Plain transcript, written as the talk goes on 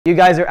You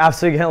guys are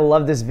absolutely gonna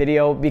love this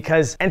video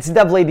because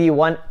NCAA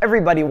D1,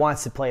 everybody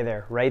wants to play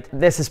there, right?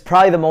 This is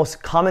probably the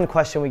most common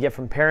question we get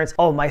from parents.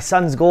 Oh, my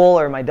son's goal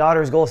or my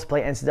daughter's goal is to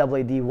play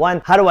NCAA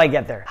D1. How do I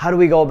get there? How do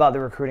we go about the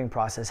recruiting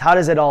process? How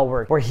does it all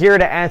work? We're here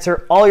to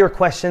answer all your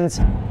questions.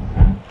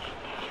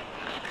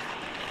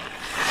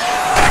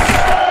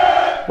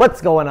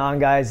 What's going on,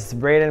 guys? It's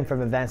Braden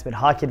from Advancement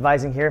Hockey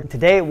Advising here.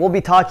 Today, we'll be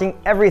talking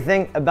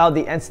everything about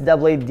the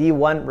NCAA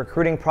D1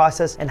 recruiting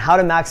process and how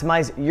to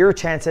maximize your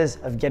chances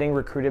of getting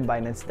recruited by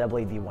an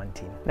NCAA D1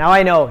 team. Now,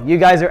 I know you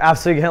guys are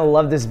absolutely gonna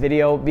love this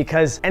video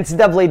because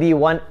NCAA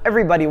D1,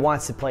 everybody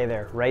wants to play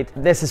there, right?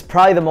 This is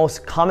probably the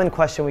most common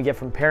question we get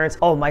from parents.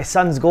 Oh, my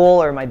son's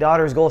goal or my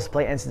daughter's goal is to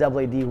play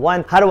NCAA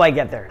D1. How do I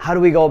get there? How do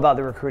we go about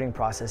the recruiting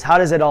process? How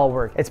does it all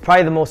work? It's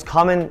probably the most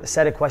common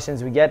set of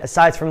questions we get,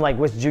 aside from like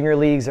which junior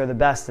leagues are the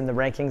best and the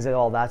rankings and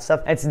all that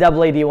stuff.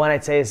 NCAA D1,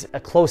 I'd say, is a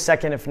close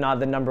second, if not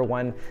the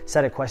 #1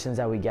 set of questions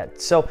that we get.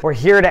 So we're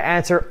here to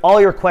answer all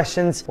your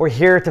questions. We're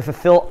here to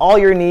fulfill all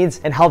your needs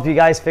and help you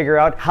guys figure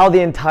out how the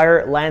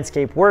entire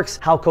landscape works,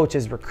 how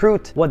coaches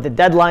recruit, what the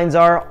deadlines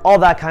are, all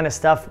that kind of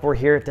stuff. We're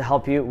here to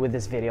help you with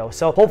this video.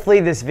 So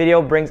hopefully this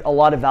video brings a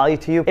lot of value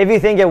to you. If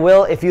you think it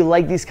will, if you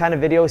like these kind of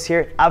videos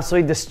here,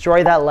 absolutely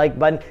destroy that like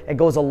button. It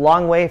goes a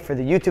long way for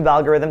the YouTube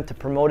algorithm to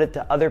promote it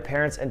to other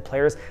parents and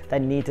players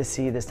that need to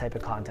see this type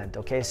of content,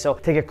 okay? So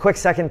take a quick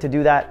second to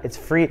do that. It's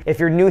free. If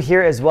you're new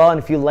here as well, and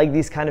if you like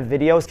these kind of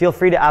videos, feel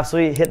free to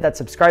absolutely hit that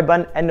subscribe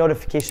button and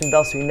notification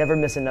bell so you never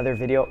miss another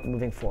video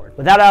moving forward.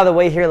 With that out of the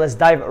way here, let's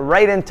dive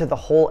right into the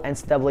whole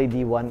NCAA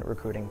D1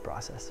 recruiting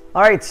process.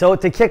 All right, so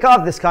to kick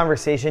off this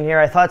conversation here,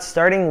 I thought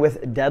starting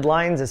with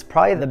deadlines is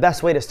probably the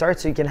best way to start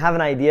so you can have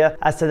an idea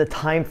as to the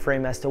time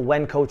frame as to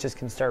when coaches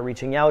can start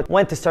reaching out,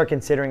 when to start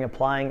considering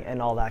applying,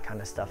 and all that kind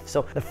of stuff.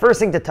 So the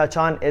first thing to touch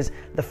on is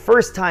the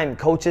first time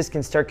coaches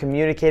can start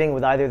communicating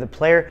with either the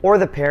player or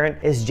the parent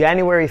is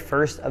January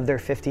 1st of their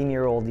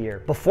 15-year-old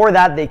year. Before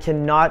that, they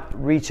cannot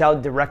reach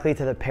out directly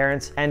to the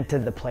parents and to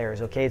the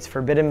players, okay? It's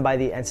forbidden by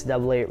the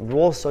NCAA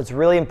rules, so it's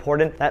really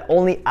important that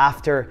only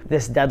after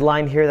this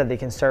deadline here that they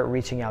can start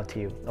reaching out to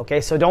you, okay?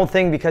 So don't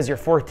think because you're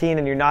 14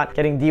 and you're not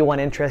getting D1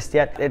 interest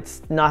yet,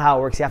 it's not how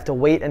it works. You have to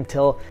wait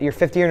until your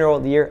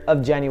 15-year-old year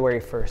of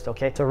January 1st,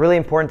 okay? So really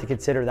important to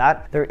consider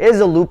that. There is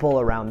a loophole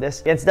around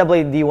this. The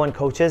NCAA D1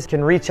 coaches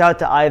can reach out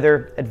to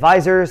either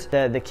advisors,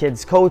 the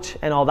kid's coach,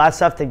 and all that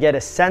stuff to get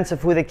a sense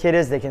of who the kid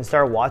is. They can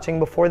start watching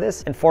before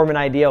this and form an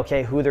idea,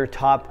 okay, who their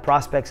top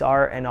prospects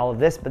are and all of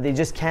this, but they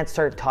just can't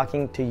start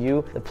talking to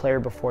you, the player,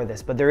 before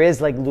this. But there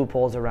is like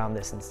loopholes around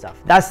this and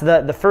stuff. That's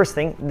the first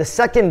thing. The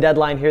second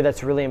deadline here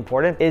that's really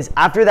important is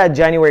after that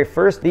January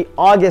 1st, the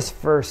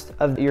August 1st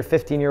of your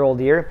 15-year-old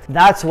year,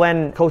 that's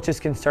when coaches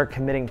can start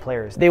committing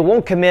players. They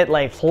won't commit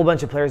like a whole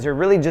bunch of players. They're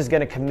really just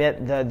gonna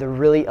commit the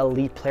really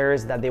elite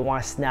players that they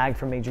wanna snag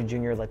from major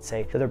junior, let's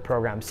say, to their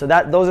program. So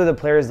those are the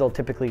players they'll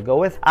typically go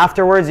with.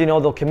 Afterwards, you know,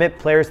 they'll commit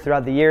players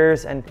throughout the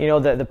years, and you know,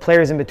 the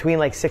players in between,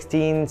 like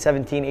 16,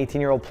 17,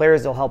 18-year-old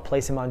players, they'll help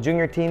place them on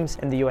junior teams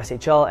in the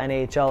USHL,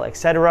 NAHL,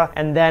 etc.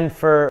 And then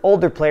for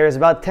older players,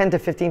 about 10 to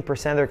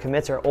 15% of their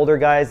commits are older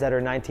guys that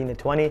are 19 to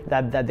 20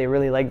 that they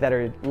really like, that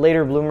are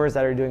later bloomers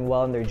that are doing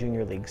well in their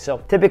junior league. So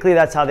typically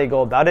that's how they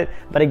go about it.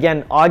 But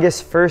again,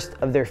 August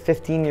 1st of their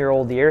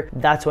 15-year-old year,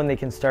 that's when they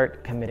can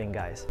start committing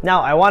guys.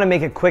 Now, I want to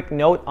make a quick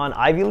note on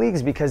Ivy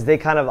Leagues because they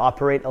kind of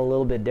operate a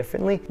little bit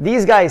differently.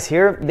 These guys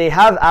here, they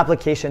have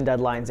application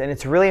deadlines, and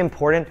it's really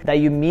important that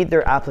you meet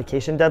their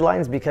application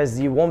deadlines because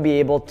you won't be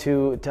able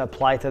to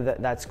apply to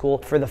that school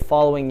for the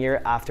following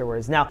year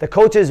afterwards. Now, the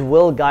coaches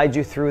will guide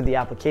you through the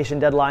application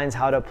deadlines,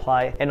 how to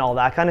apply, and all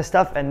that kind of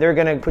stuff, and they're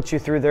gonna put you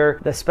through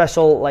the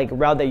special like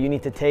route that you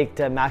need to take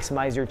to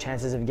maximize your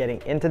chances of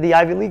getting into the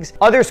Ivy Leagues.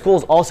 Other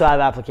schools also have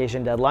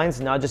application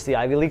deadlines, not just the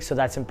Ivy League, so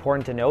that's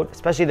important to note,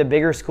 especially the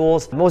bigger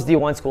schools. Most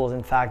D1 schools,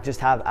 in fact, just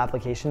have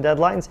application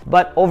deadlines,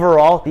 but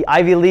overall, the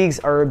Ivy Leagues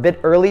are a bit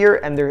earlier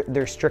and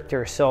they're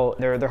stricter, so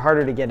they're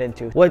harder to get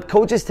into. What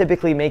coaches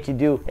typically make you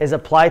do is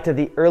apply to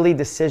the early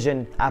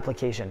decision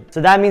application.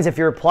 So that means if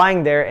you're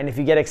applying there and if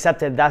you get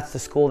accepted, that's the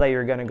school that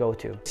you're gonna go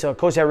to. So a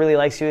coach that really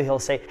likes you, he'll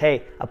say,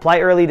 hey, apply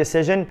early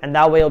decision, and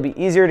that way it'll be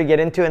easier to get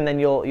into, and then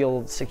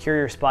you'll secure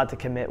your spot to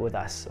commit with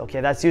us.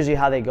 Okay, that's usually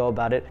how they go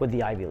about it with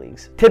the Ivy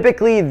Leagues.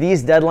 Typically,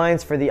 these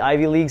deadlines for the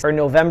Ivy Leagues are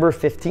November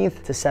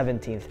 15th to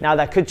 17th. Now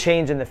that could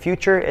change in the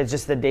future. It's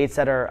just the dates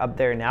that are up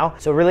there now.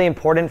 So really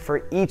important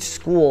for each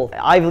school,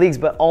 Ivy Leagues,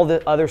 but all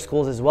the other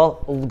schools as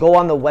well, go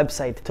on the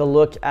website to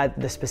look at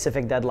the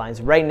specific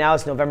deadlines. Right now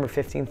it's November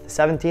 15th to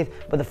 17th,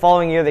 but the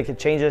following year they could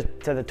change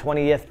it to the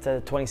 20th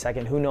to the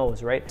 22nd, who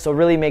knows, right? So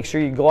really make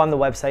sure you go on the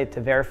website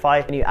to verify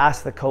and you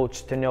ask the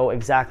coach to know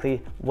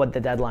exactly what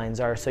the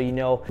deadlines are so you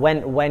know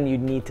when you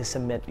need to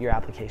submit your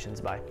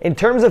applications by. In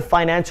terms of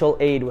financial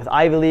aid with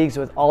Ivy Leagues,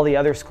 with all the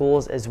other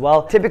schools as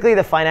well, typically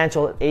the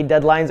financial aid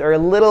deadlines are a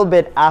little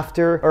bit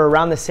after or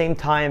around the same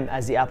time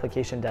as the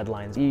application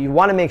deadlines. You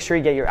want to make sure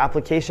you get your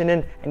application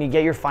in and you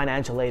get your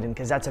financial aid in,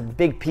 because that's a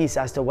big piece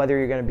as to whether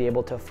you're going to be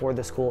able to afford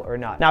the school or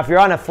not. Now, if you're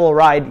on a full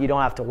ride, you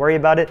don't have to worry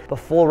about it, but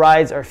full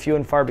rides are few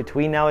and far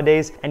between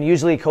nowadays, and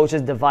usually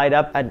coaches divide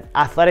up an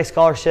athletic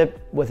scholarship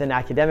with an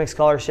academic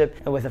scholarship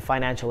and with a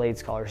financial aid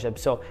scholarship.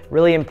 So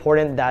really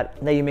important that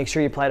you make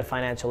sure you apply to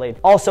financial aid.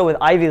 Also with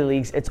Ivy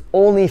Leagues, it's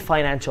only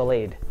financial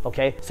aid,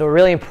 okay? So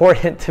really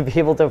important to be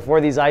able to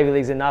afford these Ivy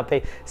Leagues and not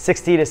pay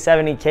 60 to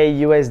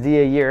 70K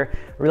USD a year.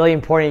 Really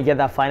important you get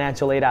that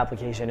financial aid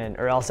application in,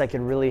 or else that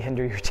could really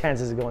hinder your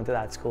chances of going to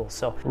that school.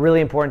 So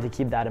really important to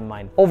keep that in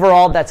mind.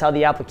 Overall, that's how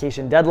the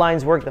application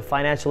deadlines work, the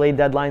financial aid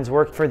deadlines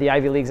work for the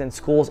Ivy Leagues and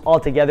schools.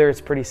 Altogether,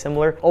 it's pretty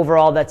similar.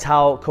 Overall, that's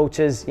how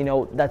coaches,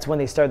 that's when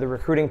they start the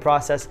recruiting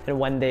process and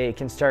when they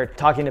can start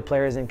talking to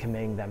players and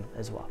committing them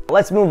as well.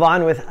 Let's move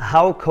on with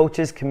how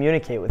coaches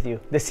communicate with you.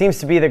 This seems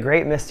to be the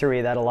great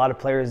mystery that a lot of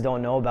players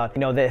don't know about.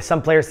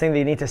 Some players think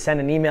they need to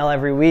send an email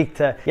every week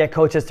to get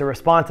coaches to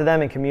respond to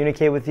them and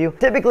communicate with you.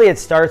 Typically, it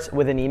starts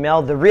with an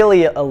email. The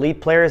really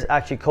elite players,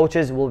 actually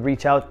coaches, will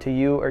reach out to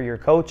you or your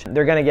coach.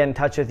 They're going to get in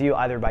touch with you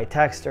either by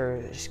text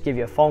or just give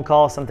you a phone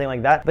call, something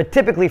like that. But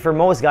typically for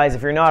most guys,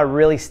 if you're not a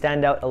really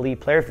standout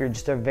elite player, if you're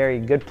just a very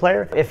good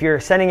player, if you're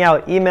sending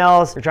out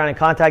emails, you're trying to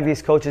contact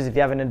these coaches, if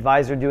you have an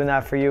advisor doing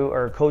that for you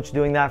or a coach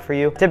doing that for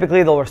you,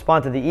 typically they'll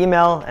respond to the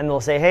email and they'll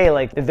say, hey,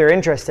 like if they're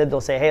interested,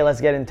 they'll say, hey, let's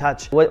get in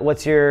touch.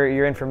 What's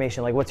your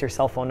information? Like what's your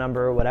cell phone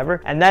number or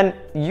whatever? And then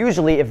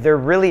usually if they're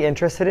really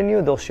interested in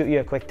you, they'll shoot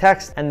you a quick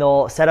text and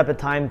they'll set up a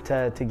time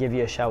to give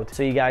you a shout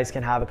so you guys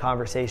can have a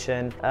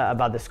conversation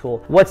about the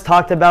school. What's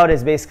talked about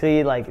is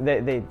basically like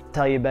they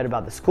tell you a bit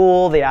about the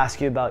school, they ask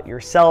you about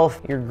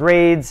yourself, your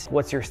grades,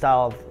 what's your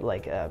style of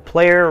like a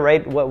player,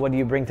 right? What do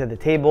you bring to the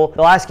table?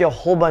 They'll ask you a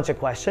whole bunch of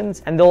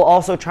questions, and they'll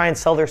also try and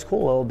sell their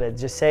school a little bit.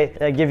 Just say,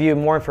 give you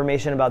more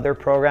information about their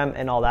program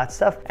and all that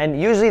stuff. And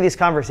usually these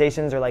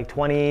conversations are like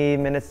 20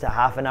 minutes to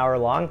half an hour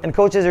long, and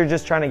coaches are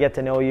just trying to get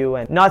to know you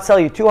and not sell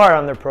you too hard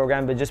on their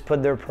program, but just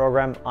put their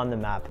program on the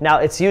map. Now,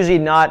 it's usually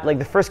not like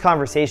the first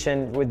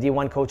conversation with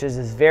D1 coaches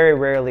is very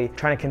rarely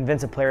trying to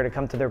convince a player to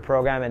come to their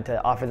program and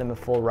to offer them a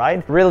full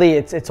ride. Really,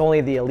 it's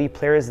only the elite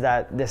players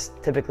that this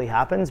typically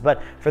happens,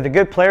 but for the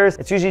good players,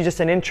 it's usually just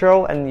an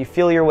intro and you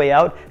feel your way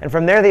out, and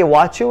from there they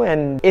watch you.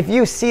 And if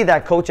you see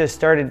that coaches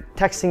started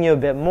texting you a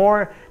bit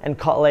more and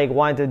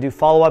wanted to do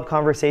follow-up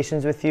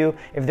conversations with you,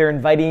 if they're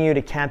inviting you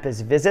to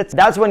campus visits,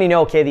 that's when you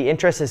know, okay, the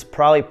interest is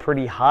probably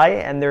pretty high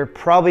and they're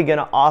probably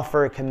gonna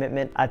offer a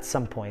commitment at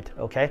some point,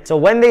 okay? So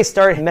when they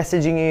start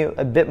messaging you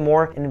a bit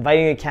more and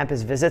inviting you to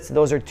campus visits,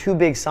 those are two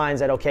big signs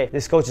that, okay,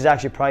 this coach is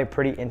actually probably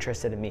pretty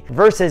interested in me.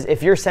 Versus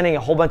if you're sending a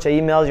whole bunch of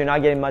emails, you're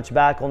not getting much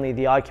back, only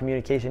the odd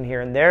communication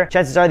here and there,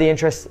 chances are the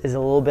interest is a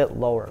little bit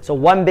lower. So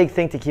one big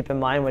thing to keep in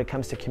mind when it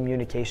comes to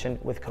communication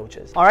with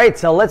coaches. All right,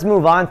 so let's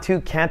move on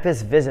to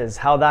campus visits,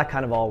 how that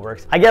kind of all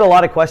works. I get a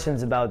lot of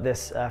questions about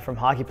this from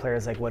hockey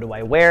players, like what do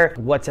I wear?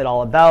 What's it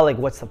all about? Like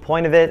what's the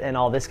point of it and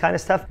all this kind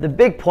of stuff. The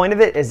big point of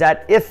it is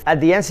that if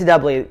at the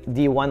NCAA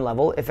D1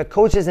 level, if a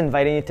coach is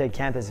inviting you to a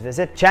campus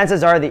visit,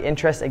 chances are the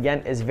interest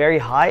again is very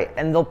high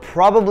and they'll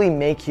probably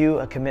make you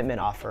a commitment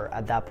offer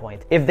at that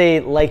point. If they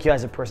like you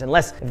as a person,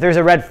 if there's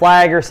a red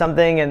flag or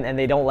something and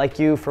they don't like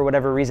you for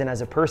whatever reason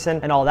as a person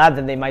and all that,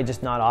 then they might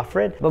just not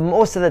offer it. But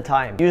most of the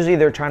time, usually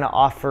they're trying to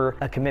offer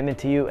a commitment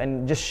to you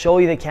and just show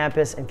you the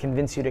campus and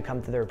convince you to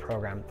come to their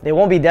program. They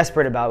won't be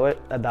desperate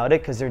about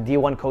it because they're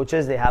D1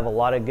 coaches. They have a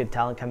lot of good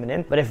talent coming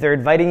in, but if they're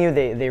inviting you,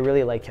 they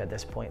really like you at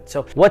this point.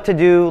 So what to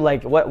do,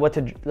 like what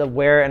to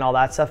wear and all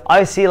that stuff.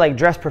 Obviously, like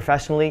dress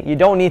professionally. You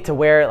don't need to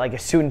wear like a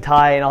suit and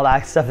tie and all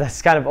that stuff.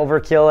 That's kind of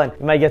overkill and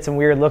you might get some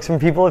weird looks from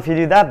people if you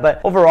do that.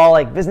 But overall,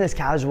 like business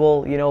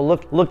casual,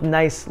 look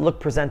nice, look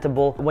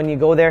presentable. When you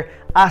go there,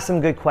 ask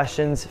some good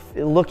questions,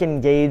 look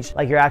engaged,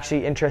 like you're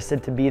actually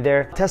interested to be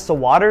there. Test the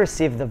water,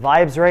 see if the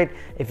vibe's right.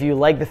 If you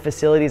like the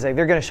facilities, like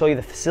they're gonna show you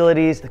the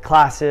facilities, the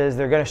classes,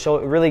 they're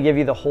gonna really give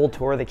you the whole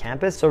tour of the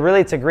campus. So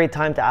really it's a great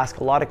time to ask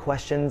a lot of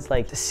questions,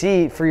 like to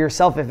see for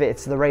yourself if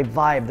it's the right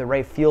vibe, the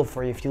right feel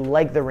for you, if you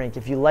like the rink,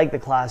 if you like the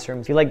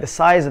classrooms, if you like the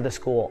size of the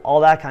school, all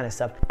that kind of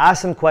stuff.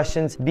 Ask some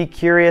questions, be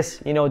curious,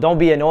 don't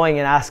be annoying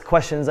and ask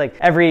questions like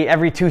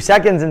every 2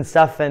 seconds and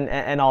stuff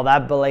and all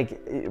that, but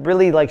like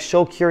really like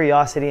show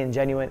curiosity and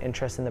genuine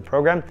interest in the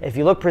program. If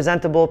you look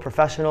presentable,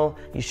 professional,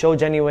 you show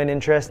genuine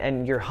interest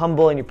and you're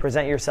humble and you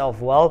present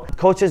yourself well,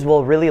 coaches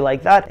will really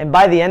like that. And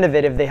by the end of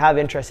it, if they have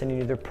interest in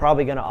you, they're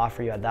probably going to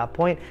offer you at that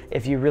point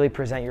if you really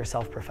present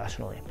yourself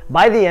professionally.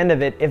 By the end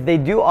of it, if they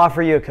do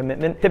offer you a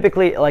commitment,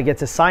 typically like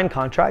it's a signed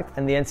contract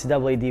and the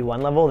NCAA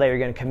D1 level that you're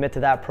going to commit to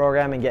that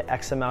program and get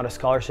X amount of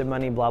scholarship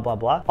money, blah, blah,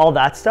 blah, all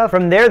that stuff.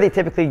 From there, they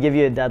typically give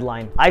you a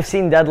deadline. I've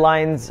seen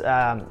deadlines,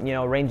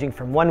 ranging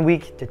from 1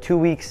 week to 2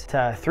 weeks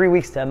to 3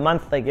 weeks to a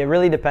month. Like it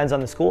really depends on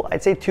the school.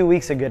 I'd say 2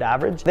 weeks a good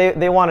average.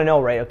 They want to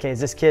know, right, okay, is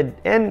this kid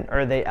in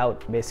or are they out,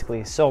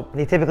 basically? So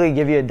they typically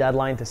give you a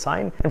deadline to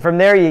sign. And from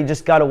there, you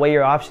just got to weigh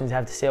your options. You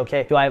have to say,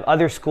 okay, do I have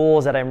other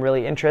schools that I'm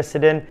really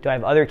interested in? Do I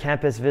have other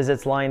campus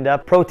visits lined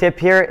up? Pro tip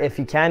here, if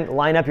you can,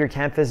 line up your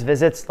campus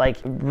visits like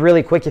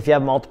really quick if you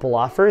have multiple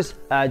offers,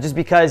 just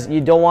because you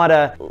don't want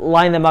to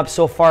line them up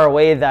so far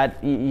away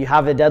that you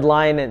have a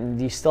deadline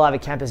and you still have a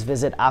campus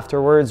visit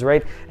afterwards,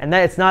 right? And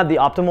that it's not the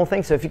optimal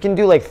thing. So if you can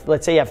do, like,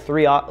 let's say you have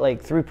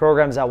three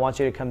programs that want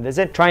you to come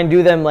visit, try and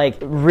do them like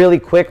really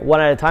quick,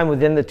 one at a time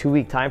within the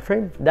 2-week time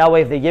frame. That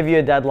way, if they give you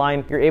a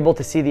deadline, you're able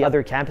to see the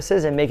other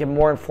campuses and make a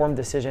more informed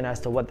decision as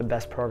to what the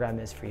best program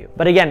is for you.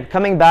 But again,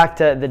 coming back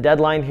to the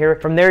deadline here,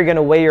 from there, you're going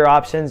to weigh your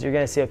options. You're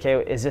going to say,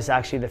 okay, is this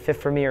actually the fit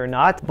for me or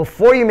not?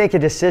 Before you make a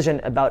decision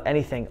about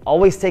anything,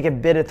 always take a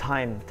bit of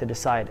time to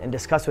decide and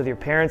discuss with your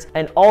parents.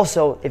 And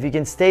also, if you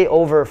can stay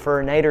over for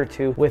a night or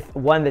two with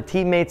one of the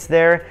teammates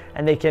there,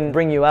 and they can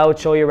bring you out,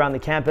 show you around the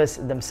campus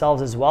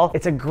themselves as well,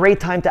 it's a great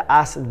time to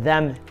ask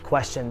them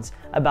questions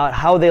about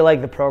how they like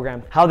the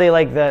program, how they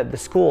like the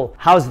school,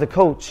 how's the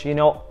coach, you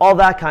know, all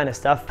that kind of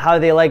stuff, how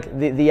they like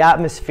the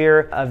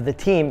atmosphere of the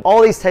team,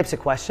 all these types of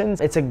questions.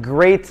 It's a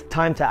great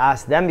time to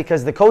ask them,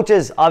 because the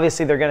coaches,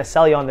 obviously they're going to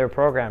sell you on their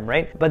program,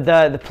 right? But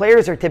the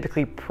players are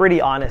typically pretty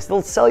honest.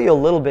 They'll sell you a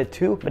little bit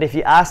too, but if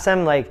you ask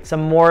them like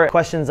some more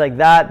questions like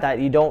that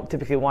you don't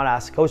typically want to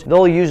ask a coach,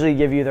 they'll usually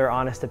give you their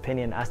honest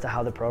opinion as to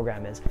how the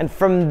program is. And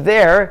from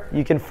there,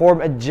 you can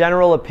form a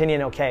general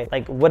opinion. Okay,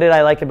 like, what did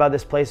I like about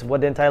this place? What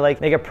didn't I like?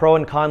 Make a pro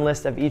and con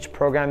list of each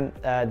program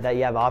that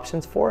you have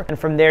options for. And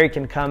from there, you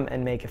can come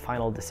and make a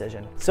final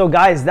decision. So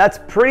guys, that's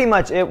pretty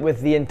much it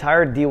with the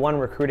entire D1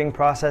 recruiting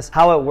process,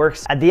 how it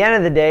works. At the end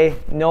of the day,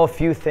 know a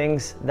few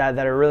things that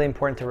are really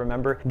important to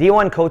remember.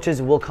 D1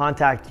 coaches will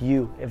contact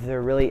you if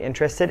they're really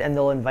interested, and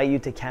they'll invite you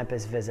to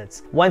campus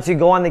visits. Once you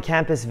go on the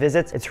campus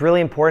visits, it's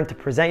really important to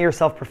present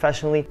yourself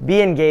professionally,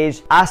 be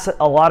engaged, ask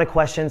a lot of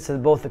questions to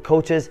both the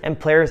coaches and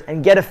players,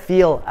 and get a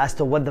feel as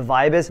to what the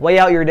vibe is, weigh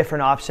out your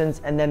different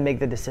options, and then make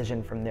the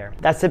decision from there.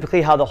 That's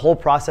typically how the whole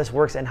process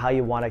works and how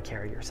you want to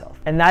carry yourself.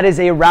 And that is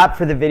a wrap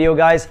for the video,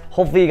 guys.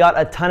 Hopefully you got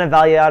a ton of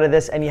value out of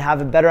this and you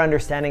have a better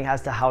understanding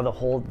as to how the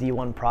whole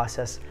D1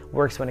 process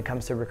works when it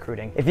comes to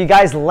recruiting. If you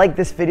guys like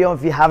this video,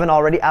 if you haven't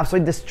already,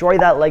 absolutely destroy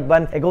that like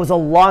button. It goes a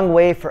long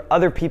way for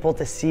other people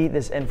to see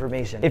this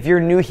information. If you're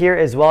new here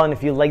as well, and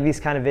if you like these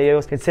kind of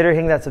videos, consider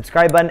hitting that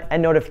subscribe button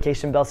and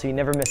notification bell so you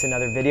never miss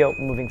another video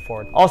moving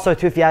forward. Also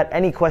too, if you had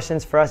any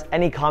questions for us,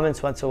 any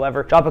comments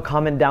whatsoever, drop a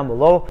comment down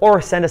below or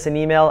send us an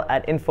email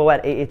at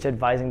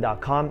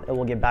info@ahadvising.com and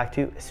we'll get back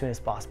to you as soon as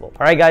possible.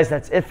 All right, guys,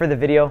 that's it for the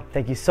video.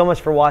 Thank you so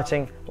much for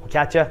watching. We'll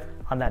catch you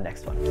on that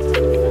next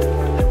one.